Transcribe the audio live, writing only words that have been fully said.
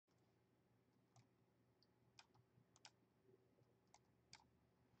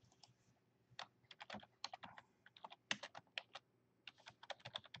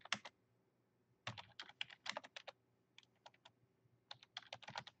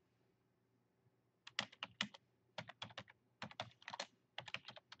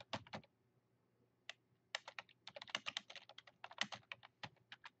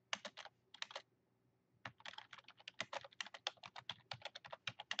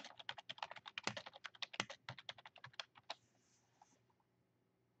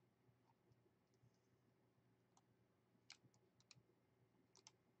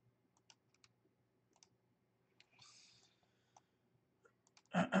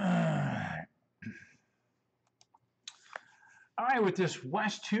All right, with this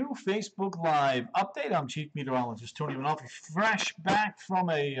West 2 Facebook Live update, I'm Chief Meteorologist Tony Mainolfi, fresh back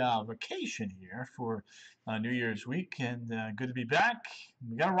from a vacation here for New Year's week, and good to be back.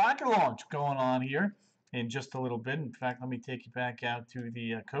 We got a rocket launch going on here in just a little bit. In fact, let me take you back out to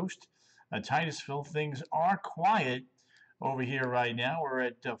the coast. Titusville, things are quiet over here right now. We're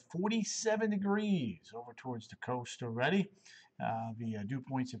at 47 degrees over towards the coast already. The dew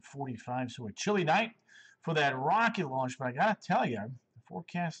point's at 45, so a chilly night for that rocket launch, but I gotta tell you, the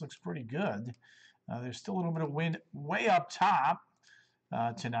forecast looks pretty good. There's still a little bit of wind way up top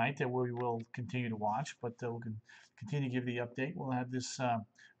tonight that we will continue to watch, but we'll continue to give the update. We'll have this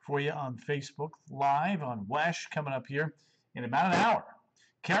for you on Facebook Live on WESH coming up here in about an hour.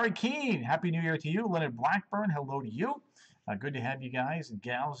 Carrie Keene, Happy New Year to you. Leonard Blackburn, hello to you. Good to have you guys and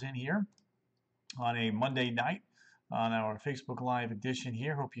gals in here on a Monday night on our Facebook Live edition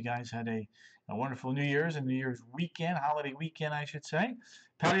here. Hope you guys had a wonderful New Year's and New Year's weekend, holiday weekend, I should say.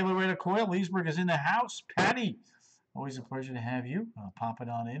 Patty Loretta Coyle, Leesburg is in the house. Patty, always a pleasure to have you popping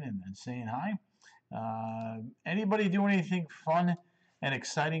on in and saying hi. Anybody do anything fun and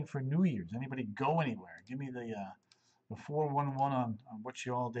exciting for New Year's? Anybody go anywhere? Give me the 411 on what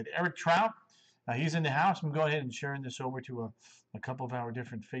you all did. Eric Trout, he's in the house. I'm going to go ahead and sharing this over to a couple of our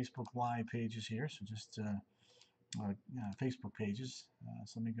different Facebook Live pages here. So just Facebook pages.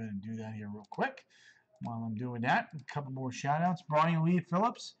 So let me go ahead and do that here real quick. While I'm doing that, a couple more shout-outs. Brian Lee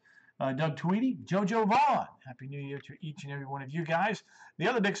Phillips, Doug Tweedy, JoJo Vaughn. Happy New Year to each and every one of you guys. The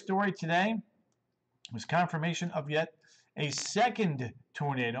other big story today was confirmation of yet a second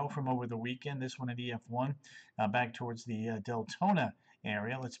tornado from over the weekend, this one at EF1, back towards the Deltona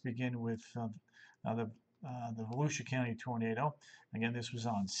area. Let's begin with the Volusia County tornado. Again, this was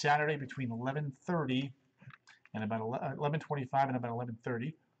on Saturday between 11:30 and about 11:25 and about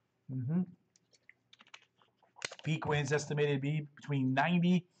 11:30. Peak winds estimated to be between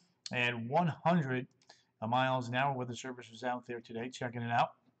 90 and 100 miles an hour. Weather Service was out there today checking it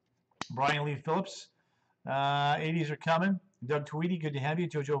out. Brian Lee Phillips, 80s are coming. Doug Tweedy, good to have you.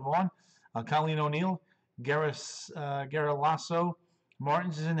 JoJo Vaughn, Colleen O'Neill, Garalasso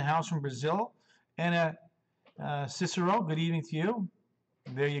Martins is in the house from Brazil. Anna Cicero, good evening to you.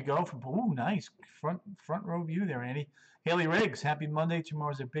 There you go. Ooh, nice front row view there, Andy. Haley Riggs, happy Monday.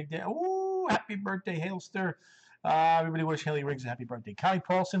 Tomorrow's a big day. Ooh, happy birthday, Hailster. Everybody wish Haley Riggs a happy birthday. Kylie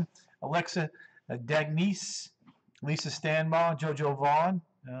Paulson, Alexa Dagnice, Lisa Stanbaugh, JoJo Vaughn,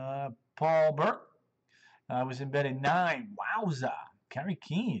 Paul Burke. Was in bed at 9. Wowza. Carrie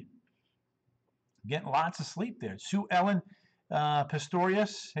Keene. Getting lots of sleep there. Sue Ellen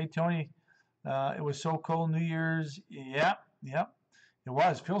Pistorius. Hey, Tony. It was so cold New Year's. Yep. It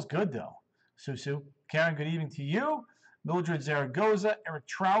was. Feels good, though. Sue. Karen, good evening to you. Mildred Zaragoza, Eric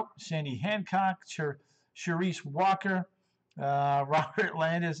Trout, Sandy Hancock, Charisse Walker, Robert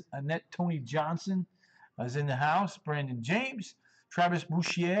Landis, Annette Tony Johnson is in the house. Brandon James, Travis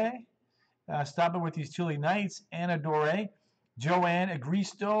Bouchier, stopping with these chilly nights. Anna Dore, Joanne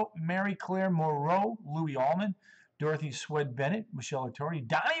Agristo, Mary Claire Moreau, Louis Allman, Dorothy Swed Bennett, Michelle Artori,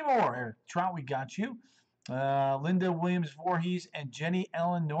 Donnie Moore, Eric Trout, we got you. Linda Williams Voorhees and Jenny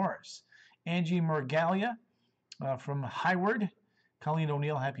Ellen Norris. Angie Mergalia from Highward. Colleen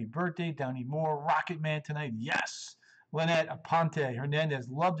O'Neill, happy birthday. Downey Moore, Rocket Man tonight. Yes. Lynette Aponte Hernandez,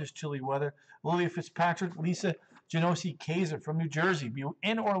 love this chilly weather. Lilia Fitzpatrick, Lisa Genosi Kaiser from New Jersey. Be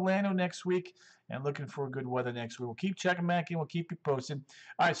in Orlando next week and looking for good weather next week. We'll keep checking back in. We'll keep you posted.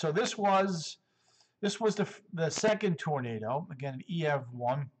 All right, so this was the second tornado, again, an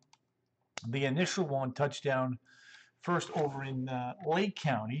EF1. The initial one touched down first over in Lake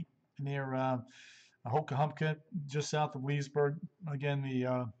County near Hokahumpka, just south of Leesburg. Again,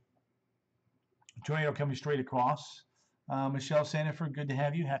 the tornado coming straight across. Michelle Sanford, good to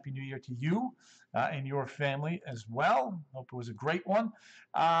have you. Happy New Year to you and your family as well. Hope it was a great one.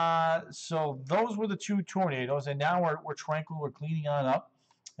 So those were the two tornadoes, and now we're tranquil. We're cleaning on up,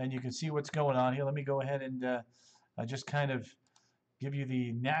 and you can see what's going on here. Let me go ahead and just kind of give you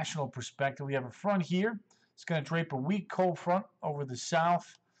the national perspective. We have a front here. It's going to drape a weak cold front over the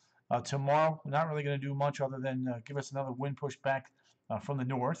south tomorrow. We're not really going to do much other than give us another wind push back from the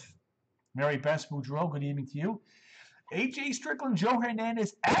north. Mary Beth Boudreau, good evening to you. A.J. Strickland, Joe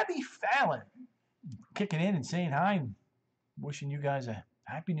Hernandez, Abby Fallon kicking in and saying hi and wishing you guys a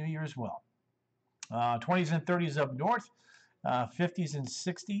happy New Year as well. 20s and 30s up north, 50s and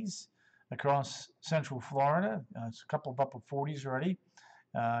 60s across central Florida. It's a couple of upper 40s already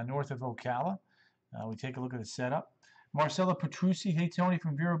north of Ocala. We take a look at the setup. Marcella Petrucci, hey Tony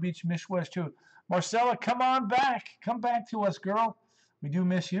from Vero Beach, Miss West too. Marcella, come on back. Come back to us, girl. We do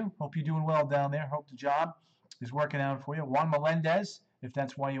miss you. Hope you're doing well down there. Hope the job is working out for you. Juan Melendez, if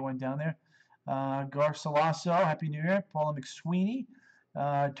that's why you went down there. Garcilaso, Happy New Year. Paula McSweeney.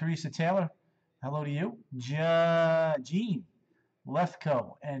 Teresa Taylor, hello to you. Jean,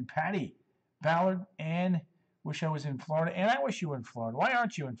 Lethco, and Patty Ballard, and wish I was in Florida. And I wish you were in Florida. Why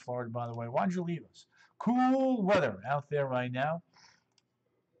aren't you in Florida, by the way? Why'd you leave us? Cool weather out there right now.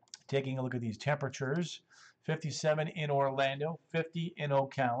 Taking a look at these temperatures. 57 in Orlando, 50 in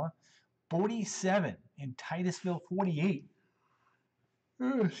Ocala, 47 in Titusville, 48.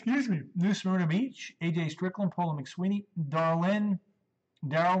 Excuse me. New Smyrna Beach, AJ Strickland, Paula McSweeney, Darlene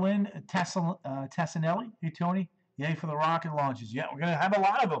Tassinelli. Hey, Tony. Yay for the rocket launches. Yeah, we're going to have a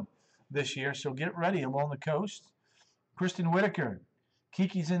lot of them this year, so get ready along the coast. Kristen Whitaker.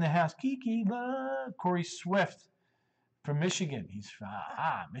 Kiki's in the house. Kiki, love. Corey Swift from Michigan. He's from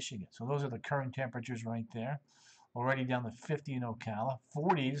Michigan. So those are the current temperatures right there. Already down to 50 in Ocala.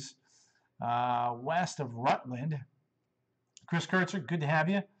 40s west of Rutland. Chris Kurtzer, good to have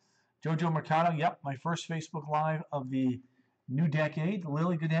you. Jojo Mercado, yep, my first Facebook Live of the new decade.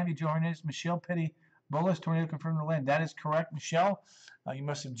 Lily, good to have you join us. Michelle Petty Bolas, tornado confirmed in the land. That is correct, Michelle. You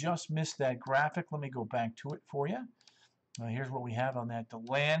must have just missed that graphic. Let me go back to it for you. Here's what we have on that. The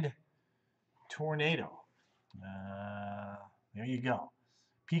land tornado. There you go.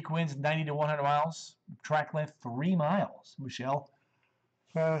 Peak winds 90 to 100 miles. Track length 3 miles, Michelle.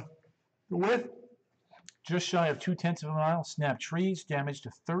 The width just shy of 0.2 miles. Snapped trees, damage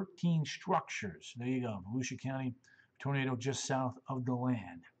to 13 structures. There you go. Volusia County tornado just south of the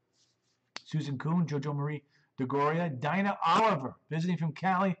land. Susan Kuhn, Jojo Marie DeGoria, Dinah Oliver, visiting from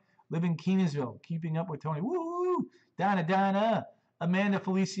Cali, live in Kenansville, keeping up with Tony. Woo! Dinah. Amanda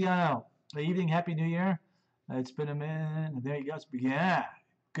Feliciano. Good evening, Happy New Year. It's been a minute. There you go. Yeah.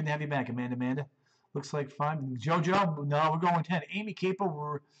 Good to have you back, Amanda. Looks like fun. Jojo, no, we're going 10. Amy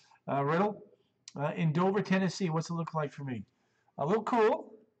Capo Riddle. In Dover, Tennessee, what's it look like for me? A little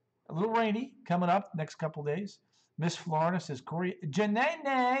cool, a little rainy coming up next couple days. Miss Florida says Corey.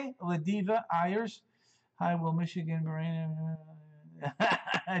 Janene Ladiva Ayers. Hi, Will Michigan.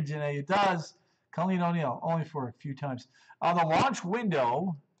 Janae, it does. Colleen O'Neill, only for a few times. The launch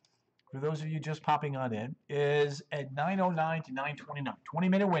window, for those of you just popping on in, is at 9:09 to 9:29.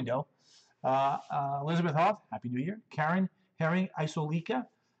 20-minute window. Elizabeth Hoff, Happy New Year. Karen Herring Isolika.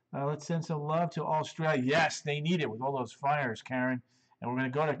 Let's send some love to Australia. Yes, they need it with all those fires, Karen. And we're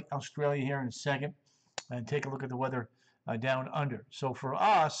going to go to Australia here in a second and take a look at the weather down under. So for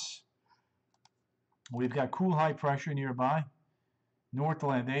us, we've got cool high pressure nearby.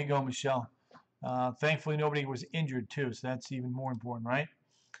 Northland, there you go, Michelle. Thankfully, nobody was injured, too, so that's even more important, right?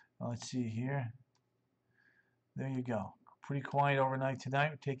 Let's see here. There you go. Pretty quiet overnight tonight.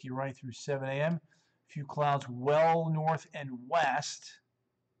 We'll take you right through 7 a.m. A few clouds well north and west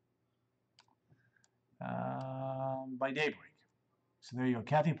by daybreak. So there you go.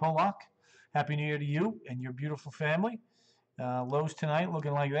 Kathy Pollock, Happy New Year to you and your beautiful family. Lows tonight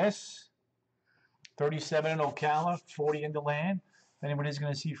looking like this. 37 in Ocala, 40 in DeLand. If anybody's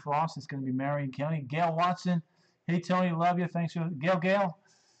going to see frost, it's going to be Marion County. Gail Watson, hey Tony, love you. Thanks for Gail.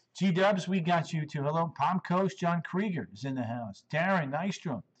 G-Dubs, we got you too. Hello. Palm Coast, John Krieger is in the house. Darren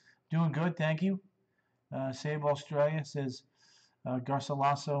Nystrom, doing good, thank you. Save Australia, says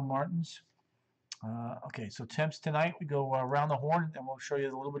Garcilaso Martins. Okay, so temps tonight, we go around the horn, and we'll show you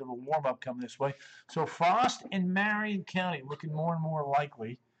a little bit of a warm-up coming this way. So frost in Marion County, looking more and more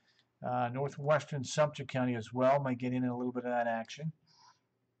likely. Northwestern Sumter County as well might get in a little bit of that action.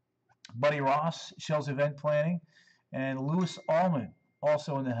 Buddy Ross, Shell's Event Planning, and Louis Allman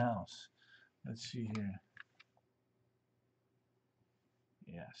also in the house. Let's see here.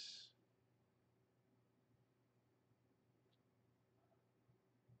 Yes.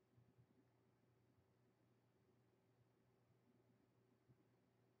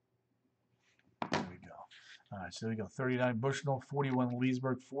 There we go. All right, so there we go. 39 Bushnell, 41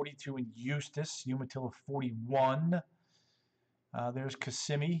 Leesburg, 42 in Eustis, Umatilla 41. There's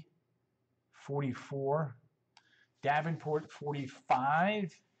Kissimmee, 44. Davenport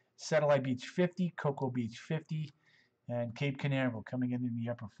 45. Satellite Beach 50. Cocoa Beach 50. And Cape Canaveral coming in the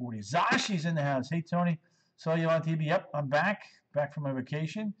upper 40s. Zashi's in the house. Hey, Tony. Saw you on TV. Yep, I'm back. Back from my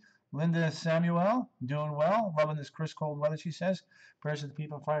vacation. Linda Samuel, doing well. Loving this crisp cold weather, she says. Prayers to the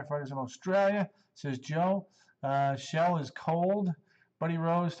people and firefighters in Australia, says Joe. Shell is cold. Buddy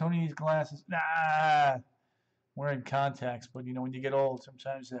Rose, Tony needs glasses. Wearing contacts, but you know, when you get old,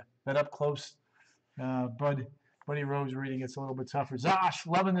 sometimes that up close Buddy Rose reading gets a little bit tougher. Zosh,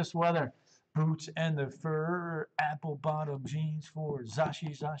 loving this weather. Boots and the fur, apple bottom jeans for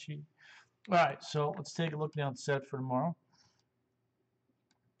Zashi. All right, so let's take a look now at the set for tomorrow.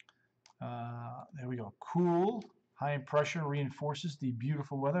 There we go. Cool. High pressure reinforces the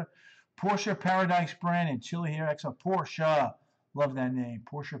beautiful weather. Porsche Paradise Brandon. Chili here. Excellent. Porsche. Love that name.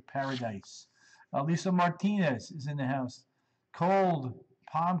 Porsche Paradise. Lisa Martinez is in the house. Cold.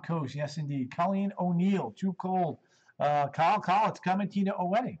 Palm Coast. Yes, indeed. Colleen O'Neill. Too cold. Kyle Collins. Clementina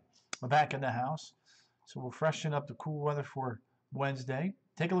Owene. We're back in the house. So we'll freshen up the cool weather for Wednesday.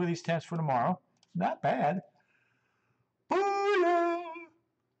 Take a look at these temps for tomorrow. Not bad. Booyah!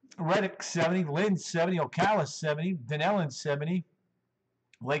 Reddick 70, Lynn 70, Ocala 70, Denellen 70,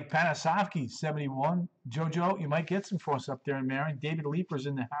 Lake Panasofsky 71. Jojo, you might get some frost up there in Marion. David Leeper's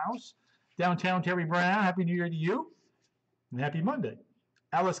in the house. Downtown Terry Brown, Happy New Year to you. And happy Monday.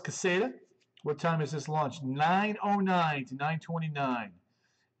 Alice Caseta, what time is this launch? 9:09 to 9:29.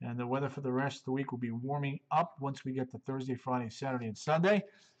 And the weather for the rest of the week will be warming up once we get to Thursday, Friday, Saturday, and Sunday.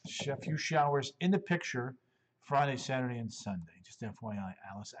 A few showers in the picture Friday, Saturday, and Sunday. Just FYI,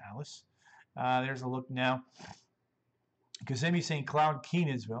 Alice. There's a look now. Kissimmee, St. Cloud,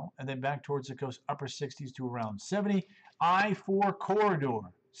 Kenansville, and then back towards the coast, upper 60s to around 70. I-4 corridor,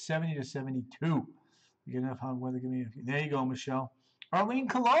 70 to 72. You get enough hot weather? Give me there you go, Michelle. Arlene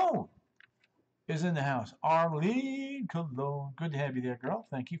Cologne is in the house. Arlene Cologne. Good to have you there, girl.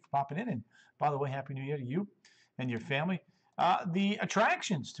 Thank you for popping in. And by the way, Happy New Year to you and your family. The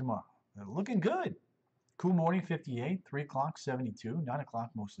attractions tomorrow, they're looking good. Cool morning, 58. 3 o'clock, 72. 9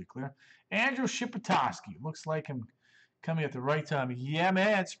 o'clock, mostly clear. Andrew Shipatowski. Looks like I'm coming at the right time. Yeah,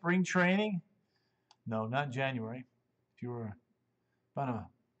 man. Spring training. No, not January. If you were about a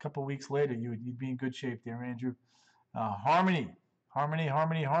couple weeks later, you'd be in good shape there, Andrew. Harmony.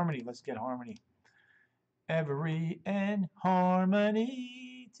 Let's get harmony. Every and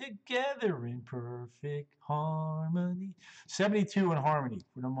harmony together in perfect harmony. 72 in harmony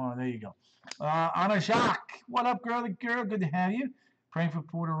for tomorrow. There you go. Anna Jacques, what up, girl? Good to have you. Praying for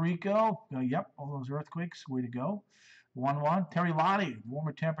Puerto Rico. Yep, all those earthquakes. Way to go. 1-1. Terry Lottie,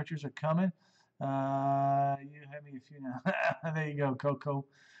 warmer temperatures are coming. You have me a few now. There you go, Coco.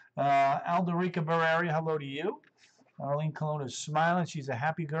 Alderica Barrera, hello to you. Arlene Cologne is smiling. She's a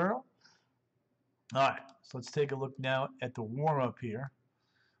happy girl. All right, so let's take a look now at the warm-up here.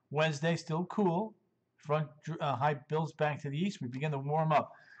 Wednesday, still cool. Front high builds back to the east. We begin to warm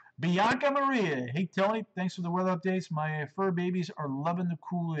up. Bianca Maria. Hey, Tony, thanks for the weather updates. My fur babies are loving the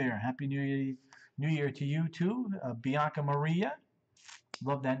cool air. Happy New Year to you, too. Bianca Maria.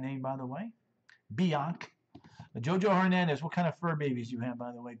 Love that name, by the way. Bianca. Jojo Hernandez. What kind of fur babies do you have,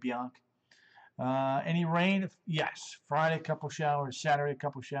 by the way, Bianca? Any rain? Yes. Friday, a couple showers. Saturday, a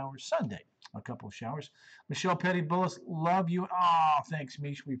couple showers. Sunday, a couple showers. Michelle Petty-Bullis, love you. Oh, thanks,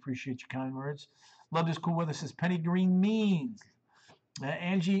 Mish. We appreciate your kind words. Love this cool weather, says Penny Green Means.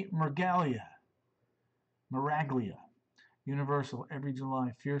 Angie Miraglia. Universal, every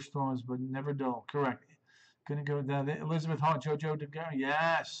July. Fierce storms, but never dull. Correct. Couldn't go down. Elizabeth Hall, Jojo DeGar.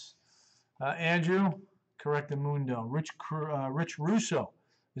 Yes. Andrew, correct the Mundo. Rich Russo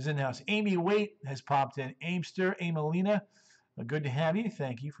is in the house. Amy Waite has popped in. Aimster, Amelina, good to have you.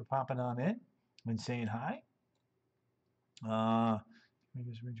 Thank you for popping on in and saying hi.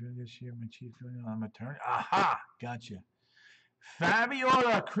 This year, my chief on maternity. Aha, gotcha.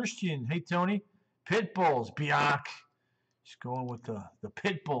 Fabiola Christian. Hey, Tony. Pitbulls, Bianc. Just going with the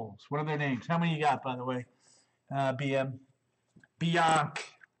Pitbulls. What are their names? How many you got, by the way? BM. Bianc.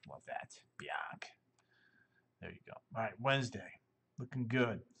 Love that. Bianc. There you go. All right, Wednesday. Looking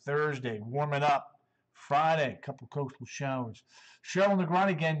good. Thursday, warming up. Friday, a couple coastal showers. Cheryl Negroni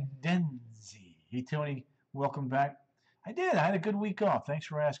again. Denzi. Hey, Tony. Welcome back. I did. I had a good week off. Thanks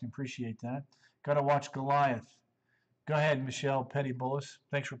for asking. Appreciate that. Got to watch Goliath. Go ahead, Michelle Petty-Bullis.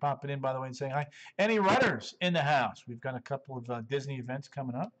 Thanks for popping in, by the way, and saying hi. Any runners in the house? We've got a couple of Disney events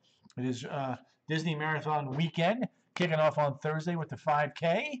coming up. It is Disney Marathon weekend, kicking off on Thursday with the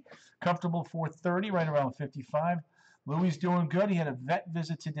 5K. Comfortable 4:30, right around 55. Louis doing good. He had a vet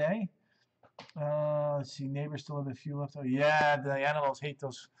visit today. Let's see. Neighbors still have a few left. Oh, yeah, the animals hate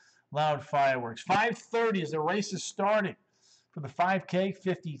those loud fireworks. 5:30 as the race is starting for the 5K,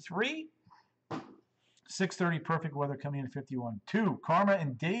 53. 6:30, perfect weather coming in at 51. 2, Karma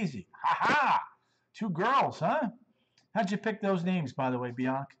and Daisy. Ha-ha! 2 girls, huh? How'd you pick those names, by the way,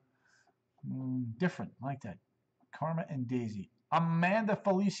 Bianca? Different, like that. Karma and Daisy. Amanda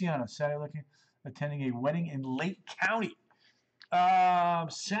Feliciano, Saturday attending a wedding in Lake County.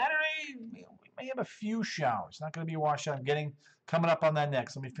 Saturday, we may have a few showers. Not going to be a washout. I'm coming up on that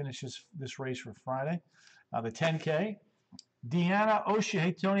next. Let me finish this race for Friday. The 10K. Deanna Osha.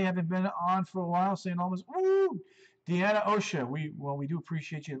 Hey, Tony, haven't been on for a while. Saying almost, woo! Deanna Osha, we do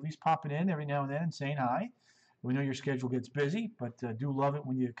appreciate you at least popping in every now and then and saying hi. We know your schedule gets busy, but do love it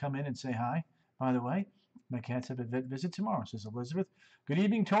when you come in and say hi. by the way. My cats have a vet visit tomorrow, says Elizabeth. Good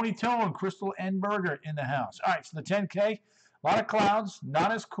evening, Tony Tone, Crystal N. Berger in the house. All right, so the 10K, a lot of clouds,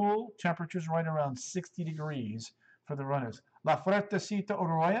 not as cool. Temperatures right around 60 degrees for the runners. La Fuertecita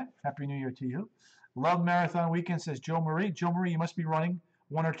Oroya, Happy New Year to you. Love Marathon Weekend, says Joe Marie. Joe Marie, you must be running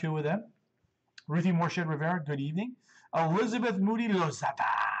one or two of them. Ruthie Morshed Rivera, good evening. Elizabeth Moody Lozada,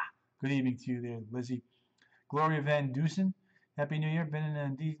 good evening to you there, Lizzie. Gloria Van Dusen, Happy New Year. Been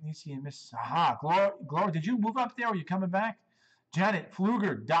in DC and Miss. Aha, Gloria, did you move up there? Or are you coming back? Janet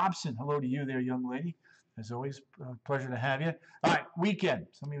Pfluger Dobson, hello to you there, young lady. As always, pleasure to have you. All right, weekend.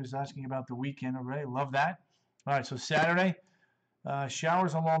 Somebody was asking about the weekend already. Love that. All right, so Saturday,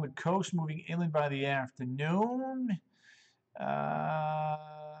 showers along the coast, moving inland by the afternoon.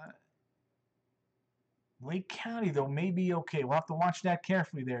 Lake County, though, may be okay. We'll have to watch that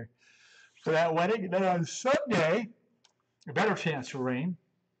carefully there for that wedding. And then on Sunday, a better chance for rain.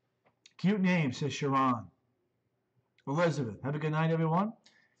 Cute name, says Sharon. Elizabeth, have a good night, everyone.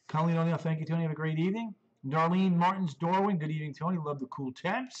 Colleen O'Neill, thank you, Tony. Have a great evening. Darlene Martins Dorwin, good evening, Tony. Love the cool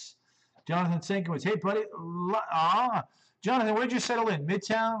temps. Jonathan Senkowitz, hey, buddy. Jonathan, where'd you settle in?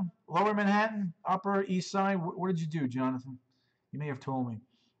 Midtown, Lower Manhattan, Upper East Side? What did you do, Jonathan? You may have told me.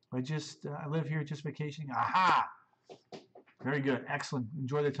 I live here just vacationing. Aha! Very good. Excellent.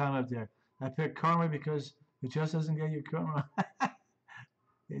 Enjoy the time up there. I picked Karma because it just doesn't get you Karma.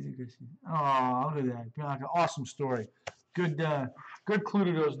 Oh, look at that. Bianca, awesome story. Good clue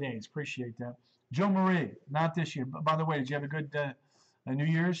to those names. Appreciate that. Joe Marie, not this year. By the way, did you have a good New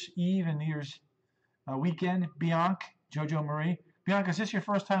Year's Eve and New Year's weekend? Bianca, Jojo Marie. Bianca, is this your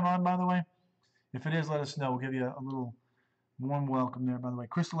first time on, by the way? If it is, let us know. We'll give you a little warm welcome there, by the way.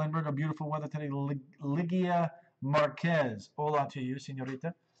 Crystal Enberg, a beautiful weather today. Ligia Marquez. Hola to you,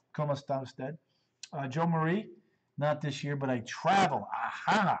 señorita. ¿Cómo está usted? Joe Marie, not this year, but I travel.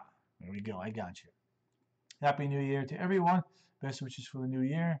 Aha! There we go. I got you. Happy New Year to everyone. Best wishes for the new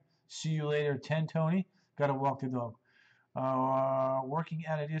year. See you later, 10 Tony. Got to walk the dog. Working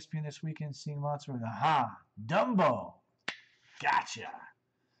out at ESPN this weekend, seeing lots of aha. Dumbo. Gotcha.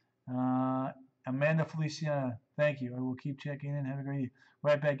 Amanda Felicia, thank you. I will keep checking in. Have a great evening.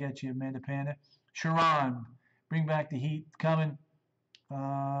 Right back at you, Amanda Panda. Sharon, bring back the heat. Coming.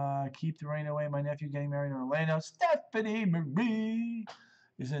 Keep the rain away. My nephew getting married in Orlando. Stephanie Marie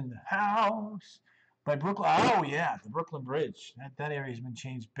is in the house. By Brooklyn. Oh, yeah, the Brooklyn Bridge. That area has been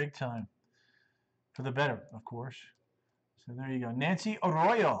changed big time. For the better, of course. So there you go. Nancy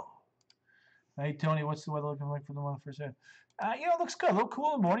Arroyo. Hey, Tony, what's the weather looking like for the month first half? It looks good. A little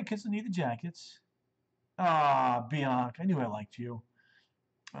cool in the morning. Kids don't need the jackets. Bianca, I knew I liked you.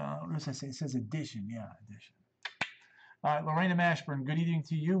 What does that say? It says edition. Yeah, edition. All right, Lorena Mashburn, good evening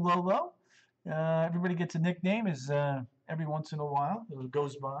to you, Lolo. Everybody gets a nickname every once in a while. It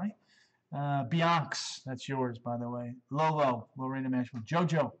goes by. Bianx, that's yours, by the way. Lolo, Lorena Mashburn.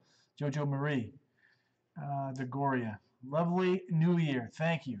 Jojo Marie. Degoria. Lovely New Year.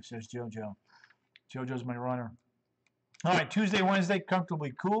 Thank you, says Jojo. Jojo's my runner. All right, Tuesday, Wednesday,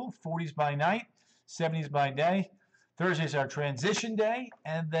 comfortably cool. 40s by night, 70s by day. Thursday's our transition day.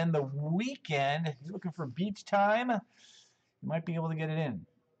 And then the weekend, if you're looking for beach time, you might be able to get it in.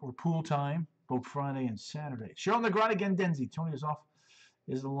 Or pool time, both Friday and Saturday. Cheryl Negrata Gendenzi. Tony is off.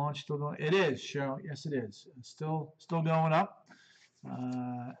 Is the launch still going? It is, Cheryl. Yes, it is. It's still going up.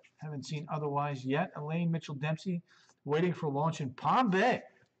 Haven't seen otherwise yet. Elaine Mitchell Dempsey waiting for launch in Palm Bay.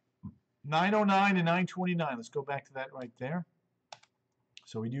 909 to 929. Let's go back to that right there.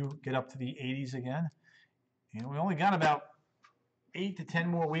 So we do get up to the 80s again. And we only got about 8 to 10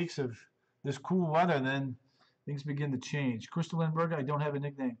 more weeks of this cool weather, then things begin to change. Crystal Lindberger, I don't have a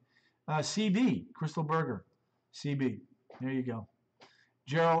nickname. CB, Crystal Berger. CB. There you go.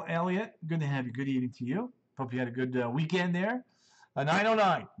 Gerald Elliott, good to have you. Good evening to you. Hope you had a good weekend there.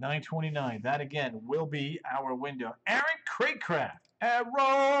 909, 929. That again will be our window. Aaron Craycraft.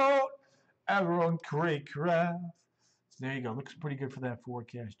 Aaron Craycraft. So there you go. Looks pretty good for that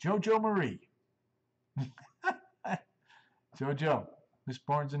forecast. Jojo Marie. Jojo. Miss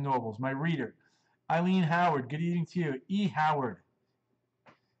Barnes and Nobles. My reader. Eileen Howard. Good evening to you. E. Howard.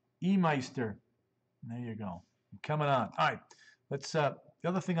 E. Meister. There you go. Coming on. All right. Let's. The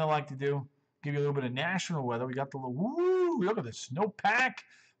other thing I like to do, give you a little bit of national weather. We got the little, woo, look at the snowpack.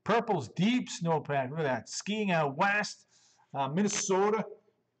 Purple's deep snowpack. Look at that. Skiing out west. Minnesota.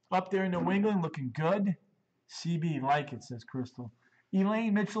 Up there in New England. Looking good. CB, like it, says Crystal.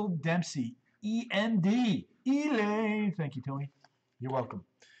 Elaine Mitchell Dempsey. END. Elaine. Thank you, Tony. You're welcome.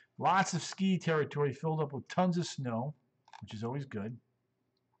 Lots of ski territory filled up with tons of snow, which is always good.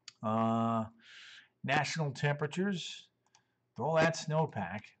 National temperatures. All that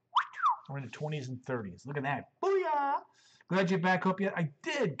snowpack. We're in the 20s and 30s. Look at that. Booyah! Glad you're back. Hope you. I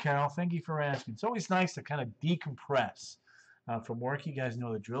did, Carol. Thank you for asking. It's always nice to kind of decompress from work. You guys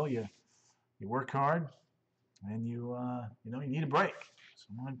know the drill. You work hard, and you need a break. So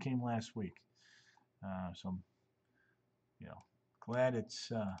mine came last week. So I'm, glad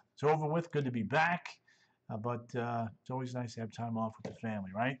it's over with. Good to be back. But it's always nice to have time off with the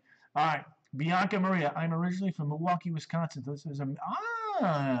family, right? All right, Bianca Maria. I'm originally from Milwaukee, Wisconsin. This is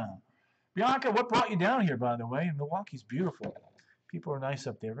Bianca, what brought you down here, by the way? Milwaukee's beautiful. People are nice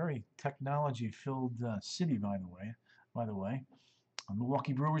up there. Very technology-filled city, by the way. A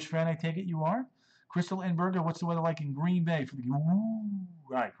Milwaukee Brewers fan, I take it you are? Crystal Enberger, what's the weather like in Green Bay? All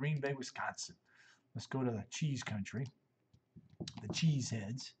right, Green Bay, Wisconsin. Let's go to the cheese country. The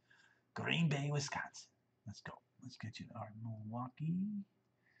cheeseheads. Green Bay, Wisconsin. Let's go. Let's get you to our Milwaukee.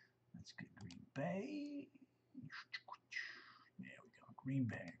 Let's get Green Bay. There we go. Green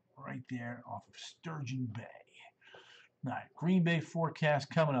Bay. Right there off of Sturgeon Bay. All right, Green Bay forecast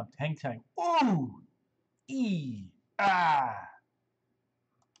coming up. Hang tight. Ooh! All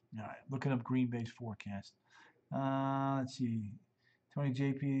right, looking up Green Bay's forecast. Let's see. Tony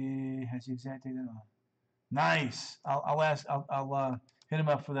JP has the exact data. Nice. I'll hit him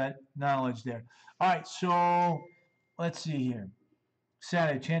up for that knowledge there. All right, so let's see here.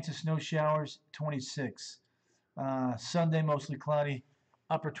 Saturday, chance of snow showers, 26. Sunday, mostly cloudy,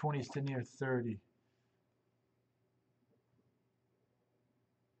 upper 20s to near 30.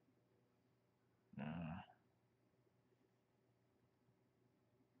 Yeah.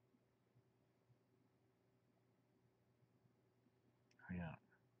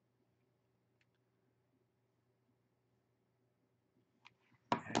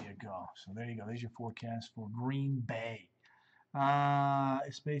 There you go. So there you go. There's your forecast for Green Bay.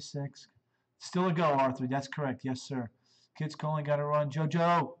 SpaceX. Still a go, Arthur. That's correct. Yes, sir. Kids calling. Got to run.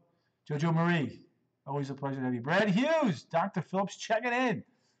 Jojo Marie. Always a pleasure to have you. Brad Hughes. Dr. Phillips checking in.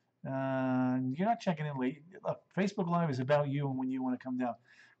 You're not checking in late. Look, Facebook Live is about you and when you want to come down.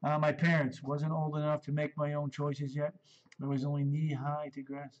 My parents wasn't old enough to make my own choices yet. I was only knee-high to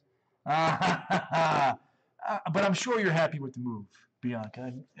grass. But I'm sure you're happy with the move,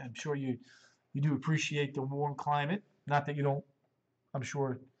 Bianca. I'm sure you do appreciate the warm climate. Not that you don't, I'm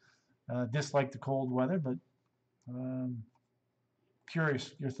sure, dislike the cold weather, but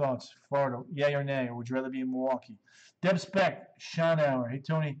curious your thoughts. Florida, yay or nay, or would you rather be in Milwaukee? Deb Speck, Schonauer. Hey,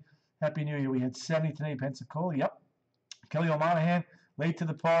 Tony, Happy New Year. We had 70 today in Pensacola. Yep. Kelly O'Monahan, late to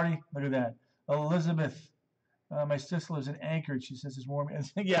the party. Look at that. Elizabeth, my sister lives in Anchorage. She says it's warm.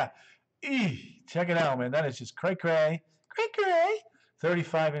 Yeah. Check it out, man. That is just cray-cray. Cray-cray.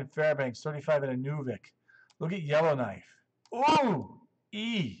 35 in Fairbanks, 35 in Inuvik. Look at Yellowknife. Ooh.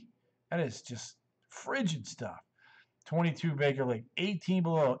 That is just frigid stuff. 22 Baker Lake, 18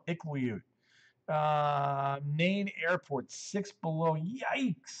 below Iqaluit. Maine Airport, 6 below.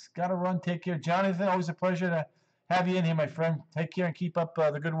 Yikes. Got to run. Take care. Jonathan, always a pleasure to have you in here, my friend. Take care and keep up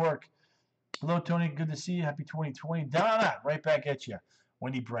the good work. Hello, Tony. Good to see you. Happy 2020. Donna, right back at you.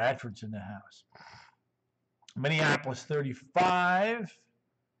 Wendy Bradford's in the house. Minneapolis, 35.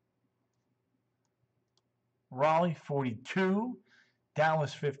 Raleigh, 42.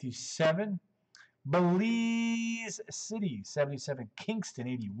 Dallas, 57. Belize City, 77. Kingston,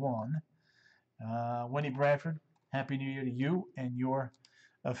 81. Wendy Bradford, Happy New Year to you and your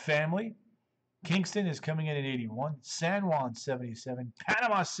family. Kingston is coming in at 81. San Juan, 77.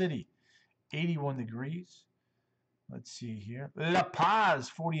 Panama City, 81 degrees. Let's see here. La Paz,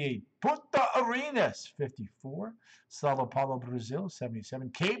 48. Punta Arenas, 54. Sao Paulo, Brazil, 77.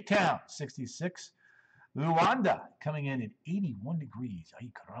 Cape Town, 66. Luanda, coming in at 81 degrees.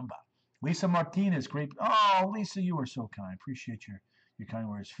 Ay, caramba. Lisa Martinez, great. Oh, Lisa, you are so kind. Appreciate your kind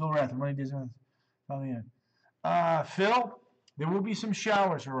words. Phil Rath, Money Disney. Phil, there will be some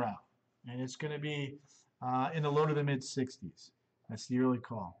showers around, and it's going to be in the low to the mid 60s. That's the early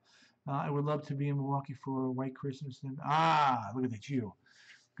call. I would love to be in Milwaukee for a white Christmas. Look at that, you.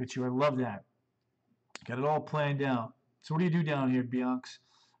 Look at you. I love that. Got it all planned out. So what do you do down here, Bianx?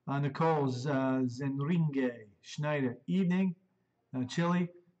 Nicole Zenringe Schneider. Evening. Chili.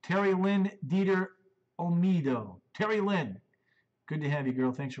 Terry Lynn Dieter Olmedo. Terry Lynn. Good to have you,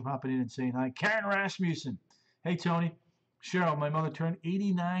 girl. Thanks for popping in and saying hi. Karen Rasmussen. Hey, Tony. Cheryl, my mother turned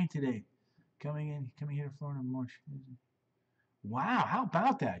 89 today. Coming here to Florida in March. Wow, how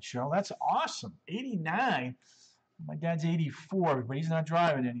about that, Cheryl? That's awesome. 89. My dad's 84, but he's not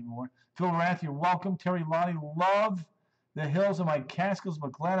driving anymore. Phil Rath, you're welcome. Terry Lottie, love the hills of my Catskills,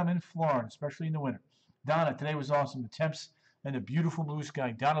 but glad I'm in Florida, especially in the winter. Donna, today was awesome. The temps and the beautiful blue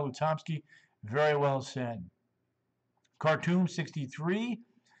sky. Donna Lutomsky, very well said. Khartoum, 63.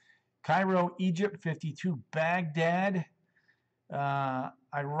 Cairo, Egypt, 52. Baghdad,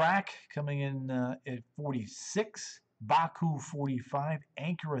 Iraq coming in at 46. Baku, 45.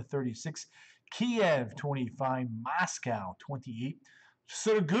 Ankara, 36. Kiev, 25. Moscow, 28.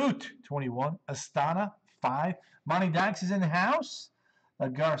 Surgut, 21. Astana, 5. Monty Dax is in the house.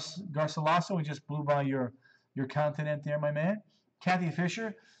 Garcilaso, we just blew by your continent there, my man. Kathy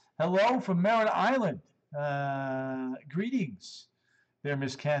Fisher, hello from Merritt Island. Greetings there,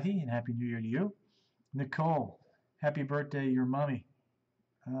 Miss Kathy, and Happy New Year to you. Nicole, happy birthday, your mommy.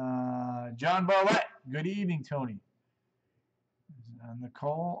 John Barlett, good evening, Tony.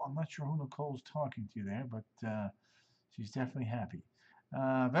 Nicole, I'm not sure who Nicole's talking to there, but she's definitely happy.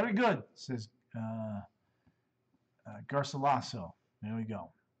 Very good, says Garcilaso. There we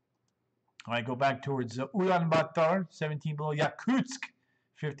go. All right, go back towards Ulaanbaatar, 17 below. Yakutsk,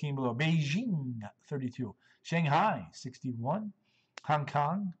 15 below. Beijing, 32. Shanghai, 61. Hong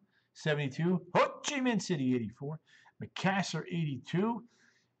Kong, 72. Ho Chi Minh City, 84. Makassar, 82.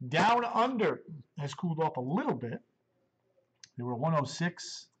 Down under has cooled off a little bit. They were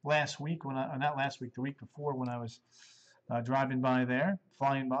 106 last week, not last week, the week before when I was driving by there,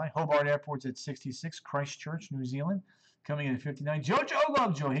 flying by. Hobart Airport's at 66. Christchurch, New Zealand, coming in at 59. Jojo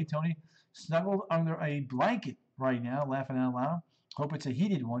Lovejoy, hey Tony, snuggled under a blanket right now, laughing out loud. Hope it's a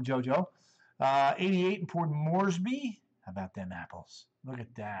heated one, Jojo. 88 in Port Moresby. How about them apples? Look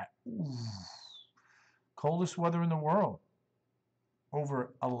at that. Ooh. Coldest weather in the world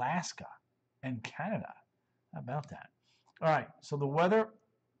over Alaska and Canada. How about that? All right, so the weather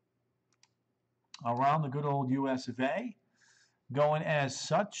around the good old US of A going as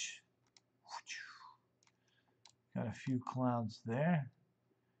such. Got a few clouds there.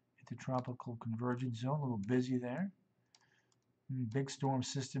 Intertropical convergence zone, a little busy there. Big storm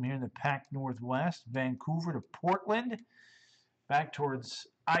system here in the Pac Northwest. Vancouver to Portland. Back towards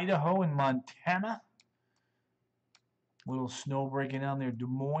Idaho and Montana. Little snow breaking down there. Des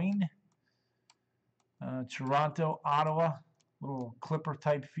Moines. Toronto, Ottawa. Little clipper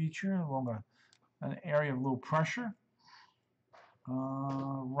type feature along an area of low pressure.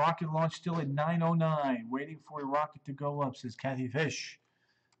 Rocket launch still at 9:09. Waiting for a rocket to go up, says Kathy Fish.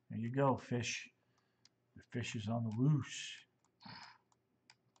 There you go, Fish. The fish is on the loose.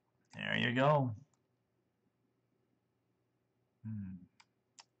 There you go.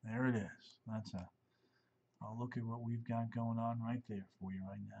 There it is. I'll look at what we've got going on right there for you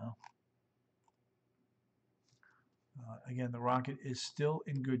right now. Again, the rocket is still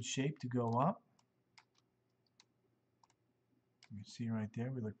in good shape to go up. You can see right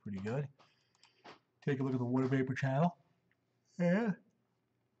there, we look pretty good. Take a look at the water vapor channel. Yeah.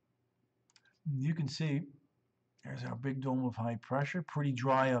 You can see there's our big dome of high pressure, pretty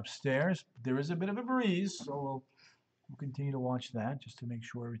dry upstairs. But there is a bit of a breeze, so we'll continue to watch that just to make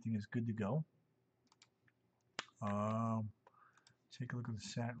sure everything is good to go. Take a look at the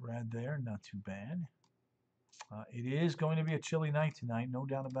sat rad there, not too bad. It is going to be a chilly night tonight, no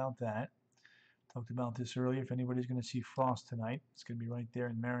doubt about that. Talked about this earlier. If anybody's going to see frost tonight, it's going to be right there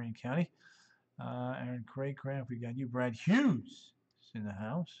in Marion County. Aaron Craycraft, we got you. Brad Hughes is in the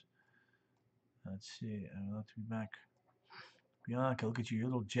house. Let's see. I'll have to be back. Bianca, look at you, your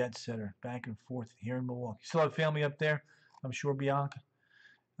little jet setter, back and forth here in Milwaukee. Still have family up there, I'm sure, Bianca.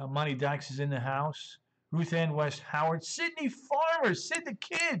 Monty Dax is in the house. Ruth Ann West Howard. Sydney Farmer, Sid the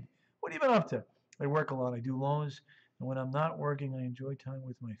Kid. What have you been up to? I work a lot. I do loans. And when I'm not working, I enjoy time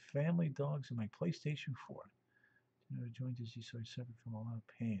with my family, dogs, and my PlayStation 4. Joint as you so I suffer from a lot of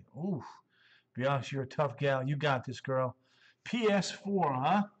pain. Oof. Bianca, you're a tough gal. You got this, girl. PS4,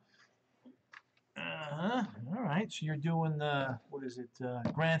 huh? All right. So you're doing, what is it?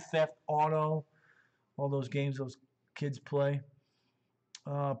 Grand Theft Auto. All those games those kids play.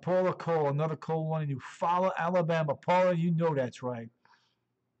 Paula Cole, another Cole one in Eufaula, Alabama. Paula, you know that's right.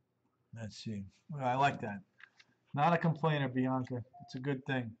 Let's see. Well, I like that. Not a complainer, Bianca. It's a good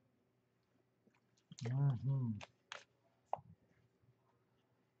thing.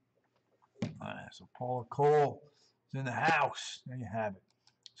 So Paula Cole is in the house. There you have it.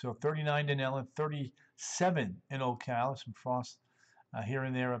 So 39 in Ellen, 37 in Ocala. Some frost here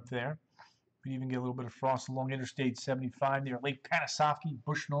and there up there. We even get a little bit of frost along Interstate 75 near Lake Panasoffkee,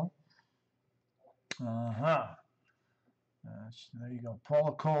 Bushnell. There you go.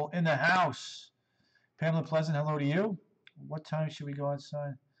 Paula Cole in the house. Pamela Pleasant, hello to you. What time should we go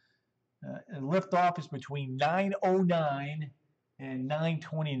outside? Liftoff is between 9:09 and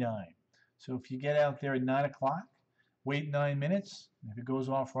 9:29. So if you get out there at 9 o'clock, wait 9 minutes. If it goes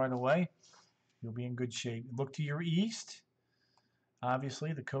off right away, you'll be in good shape. Look to your east.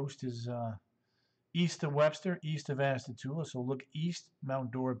 Obviously, the coast is east of Webster, east of Astatula. So look east,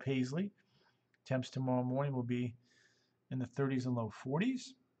 Mount Dora, Paisley. Temps tomorrow morning will be in the 30s and low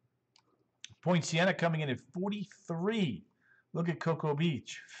 40s. Point Siena coming in at 43. Look at Cocoa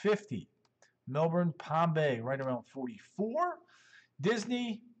Beach, 50. Melbourne, Palm Bay, right around 44.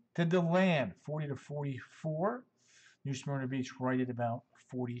 Disney to DeLand, 40 to 44. New Smyrna Beach, right at about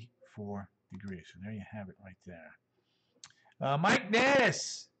 44 degrees. So there you have it right there. Mike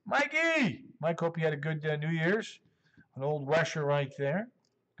Nass. Mikey! Mike, hope you had a good New Year's. An old Wesher right there.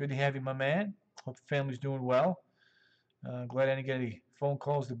 Good to have you, my man. Hope the family's doing well. Glad I didn't get any phone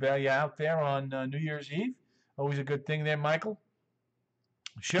calls to bail you out there on New Year's Eve. Always a good thing there, Michael.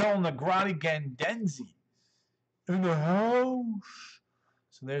 Cheryl Negrati Gandenzi in the house.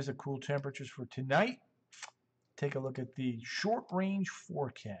 So there's the cool temperatures for tonight. Take a look at the short range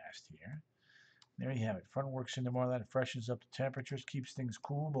forecast here. There you have it. Front works in tomorrow. That freshens up the temperatures, keeps things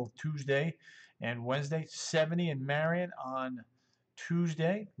cool both Tuesday and Wednesday. 70 in Marion on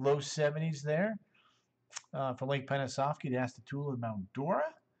Tuesday. Low 70s there. From Lake Penasofsky to Astatula and Mount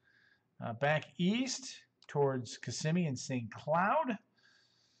Dora. Back east towards Kissimmee and St. Cloud.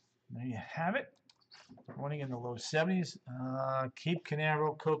 There you have it. Running in the low 70s. Cape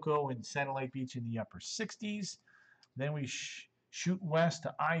Canaveral, Cocoa, and Satellite Beach in the upper 60s. Then we shoot west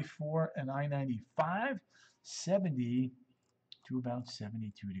to I-4 and I-95. 70 to about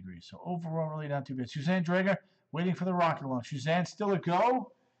 72 degrees. So overall, really not too bad. Suzanne Drager waiting for the rocket launch. Suzanne, still a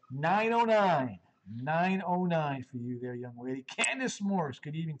go? 9:09. 9:09 for you there, young lady. Candace Morris,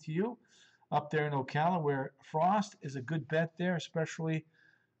 good evening to you. Up there in Ocala, where frost is a good bet there, especially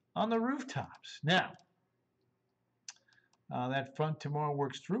on the rooftops. Now, that front tomorrow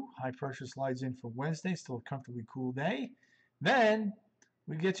works through. High pressure slides in for Wednesday. Still a comfortably cool day. Then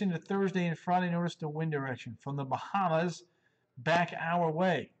we get into Thursday and Friday. Notice the wind direction from the Bahamas back our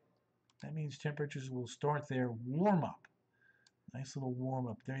way. That means temperatures will start their warm up. Nice little warm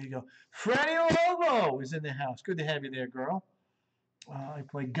up. There you go. Freddie Lobo is in the house. Good to have you there, girl. I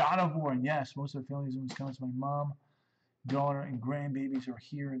play God of War. Yes, most of the families in Wisconsin. My mom, daughter, and grandbabies are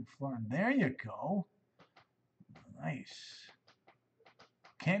here in Florida. There you go. Nice.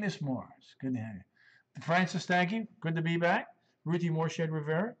 Candace Morris. Good to have you. Francis, thank you. Good to be back. Ruthie Morshed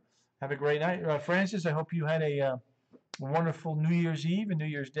Rivera. Have a great night. Francis, I hope you had a wonderful New Year's Eve and New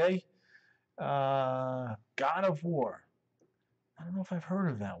Year's Day. God of War. I don't know if I've heard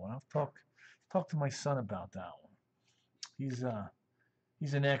of that one. I'll talk to my son about that one. He's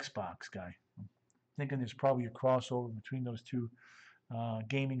an Xbox guy. I'm thinking there's probably a crossover between those two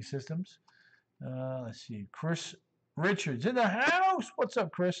gaming systems. Let's see. Chris Richards in the house. What's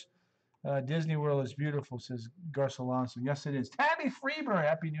up, Chris? Disney World is beautiful, says Garcilaso. Yes, it is. Tammy Freeburn,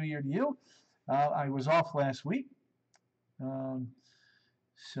 Happy New Year to you. I was off last week.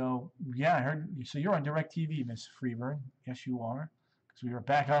 So, yeah, I heard. So you're on DirecTV, Miss Freeburn. Yes, you are. Because we were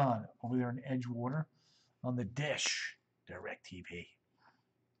back on over there in Edgewater on the dish, DirecTV.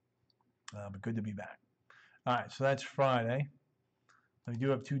 But good to be back. All right, so that's Friday. We do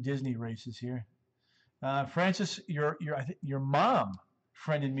have two Disney races here. Francis, I think your mom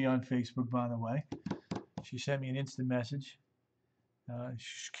friended me on Facebook, by the way. She sent me an instant message.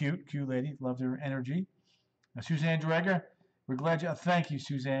 She's cute lady. Loved her energy. Suzanne Drager, we're glad you. Thank you,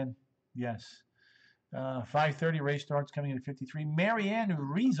 Suzanne. Yes. 5:30 race starts coming in at 53. Marianne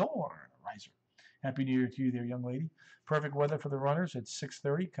Riser. Happy New Year to you there, young lady. Perfect weather for the runners at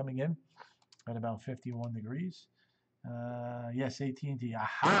 6:30 coming in at about 51 degrees. Yes, AT&T.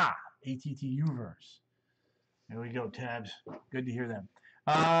 Aha! ATT Uverse. There we go, Tabs. Good to hear them.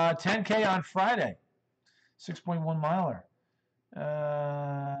 10K on Friday. 6.1 miler.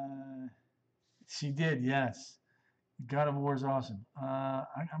 She did, yes. God of War is awesome. I'm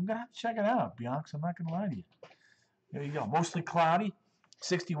going to have to check it out, Bianca. I'm not going to lie to you. There you go. Mostly cloudy.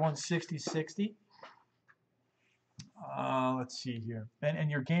 61, 60, 60. Let's see here. And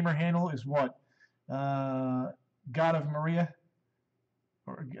your gamer handle is what? God of Maria?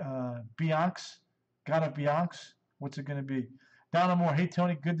 Or Bianx? God of Bianx? What's it going to be? Donna Moore. Hey,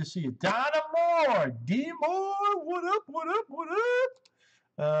 Tony. Good to see you. Donna Moore. D. Moore. What up, what up, what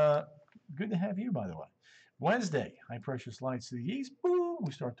up? Good to have you, by the way. Wednesday, high pressure slides to the east. Boom,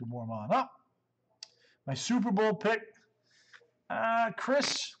 we start to warm on up. My Super Bowl pick,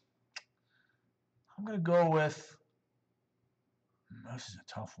 Chris, I'm going to go with, this is a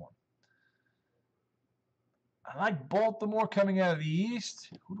tough one. I like Baltimore coming out of the east.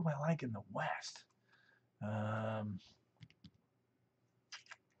 Who do I like in the west? Wow,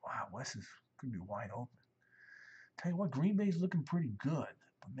 west is could be wide open. Tell you what, Green Bay's looking pretty good.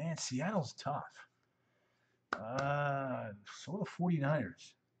 But man, Seattle's tough. So are the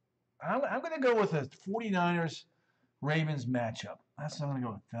 49ers. I'm going to go with a 49ers Ravens matchup. That's what I'm going to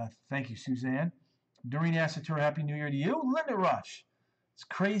go with. Thank you, Suzanne. Doreen Assatura, Happy New Year to you. Linda Rush. It's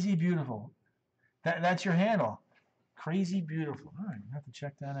crazy beautiful. That's your handle. Crazy beautiful. All right, I have to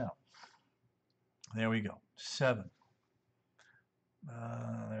check that out. There we go. 7.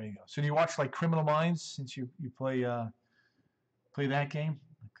 There you go. So do you watch like Criminal Minds since you play that game?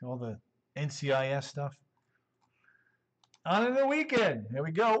 Like all the NCIS stuff? On in the weekend. There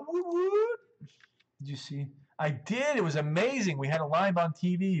we go. Woo woo. Did you see? I did. It was amazing. We had a live on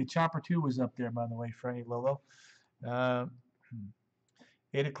TV. Chopper 2 was up there, by the way, Freddie Lolo.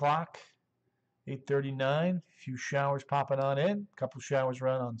 8 o'clock, 8:39. A few showers popping on in. A couple showers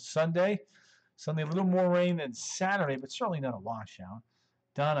around on Sunday. Sunday, a little more rain than Saturday, but certainly not a washout.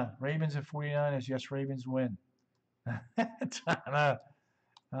 Donna, Ravens at 49ers. Yes, Ravens win. Donna.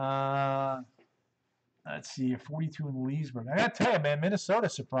 Let's see, 42 in Leesburg. I got to tell you, man, Minnesota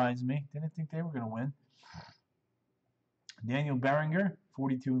surprised me. Didn't think they were going to win. Daniel Beringer,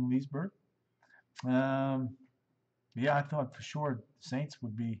 42 in Leesburg. Yeah, I thought for sure Saints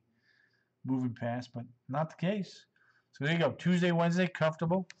would be moving past, but not the case. So there you go. Tuesday, Wednesday,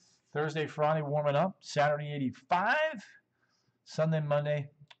 comfortable. Thursday, Friday, warming up. Saturday, 85. Sunday, Monday,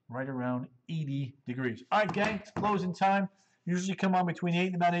 right around 80 degrees. All right, gang, it's closing time. Usually come on between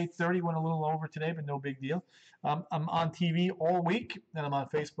 8 and about 8:30. Went a little over today, but no big deal. I'm on TV all week, and I'm on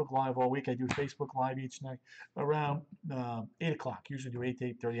Facebook Live all week. I do Facebook Live each night around 8 o'clock. Usually do 8 to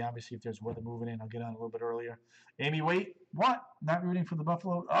 8:30. Obviously, if there's weather moving in, I'll get on a little bit earlier. Amy, wait, what? Not rooting for the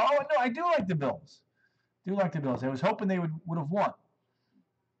Buffalo? Oh, no, I do like the Bills. I was hoping they would have won.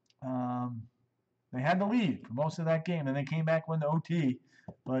 They had the lead for most of that game, and they came back when the OT.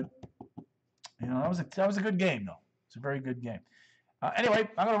 But, that was a good game, though. It's a very good game. Anyway,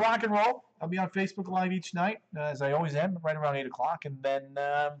 I'm going to rock and roll. I'll be on Facebook Live each night, as I always am, right around 8 o'clock. And then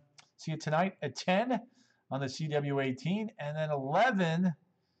see you tonight at 10 on the CW18, and then 11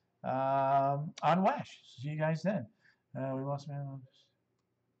 on WASH. See you guys then. We lost man.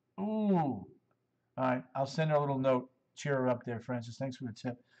 Ooh. All right, I'll send her a little note. Cheer her up there, Francis. Thanks for the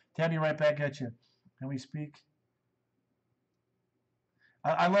tip. Tabby, right back at you. Can we speak?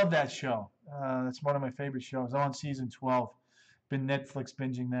 I love that show. That's one of my favorite shows. On season 12. Been Netflix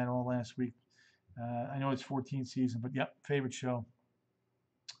binging that all last week. I know it's 14th season, but yep, favorite show.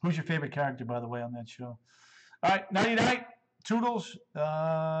 Who's your favorite character, by the way, on that show? All right, nighty-night. Toodles.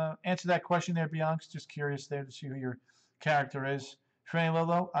 Answer that question there, Bianca. Just curious there to see who your character is. Franny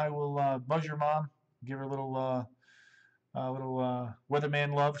Lolo, I will buzz your mom, give her a little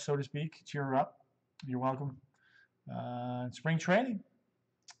weatherman love, so to speak. Cheer her up. You're welcome. Spring training.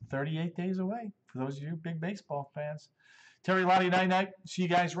 38 days away for those of you big baseball fans. Terry Lottie, night. See you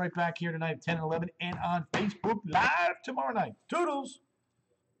guys right back here tonight at 10 and 11 and on Facebook Live tomorrow night. Toodles!